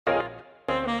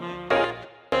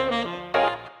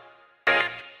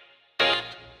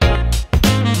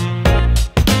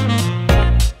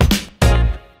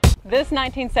This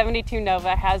 1972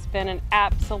 Nova has been an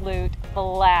absolute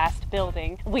blast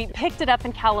building. We picked it up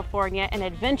in California and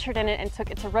adventured in it and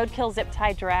took it to Roadkill Zip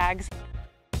Tie Drags.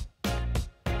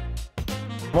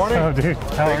 Morning. Oh, dude.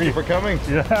 How are you? Thank you for coming.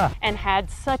 Yeah. And had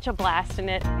such a blast in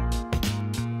it. That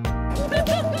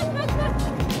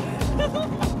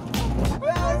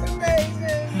was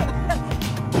amazing.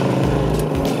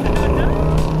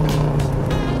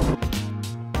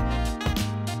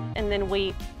 And then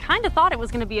we kind of thought it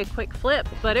was going to be a quick flip,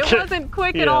 but it wasn't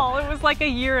quick at all. It was like a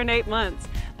year and 8 months.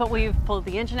 But we've pulled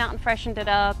the engine out and freshened it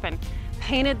up and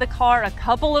painted the car a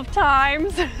couple of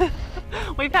times.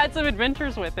 We've had some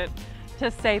adventures with it, to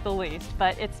say the least,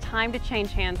 but it's time to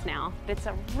change hands now. It's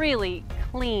a really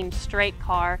clean, straight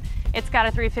car. It's got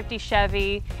a 350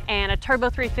 Chevy and a turbo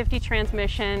 350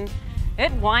 transmission.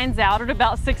 It winds out at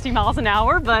about 60 miles an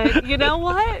hour, but you know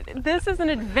what? This is an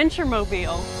adventure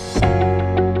mobile.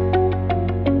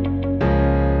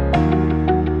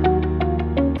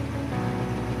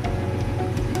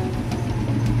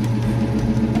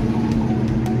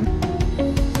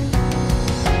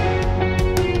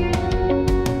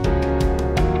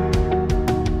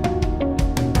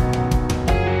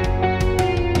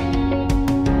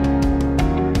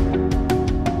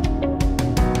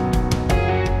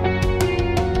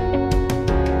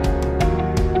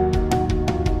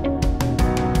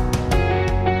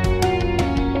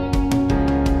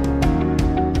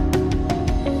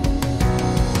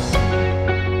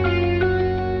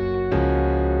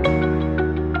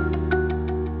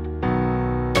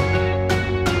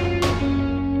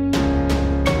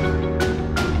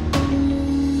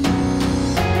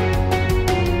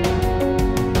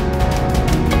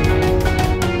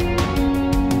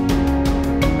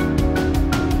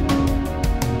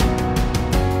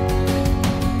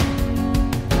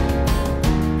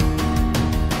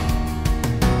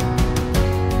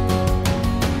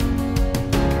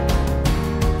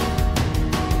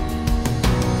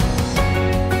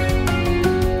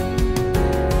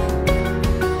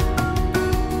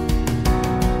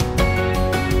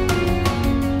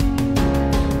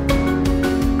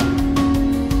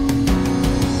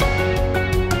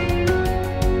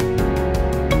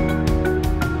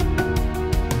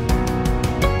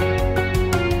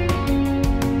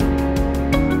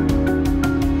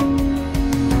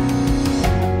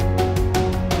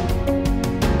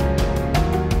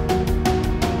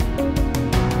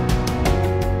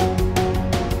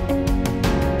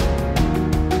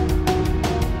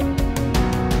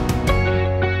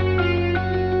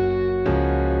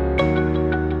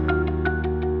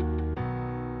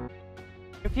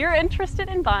 If you're interested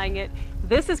in buying it,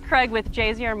 this is Craig with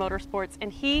JZR Motorsports,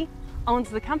 and he owns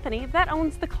the company that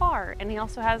owns the car, and he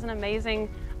also has an amazing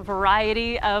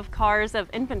variety of cars of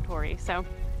inventory, so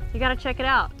you got to check it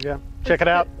out. Yeah, check it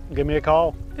out. Give me a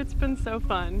call. It's been so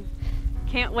fun.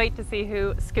 Can't wait to see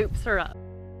who scoops her up.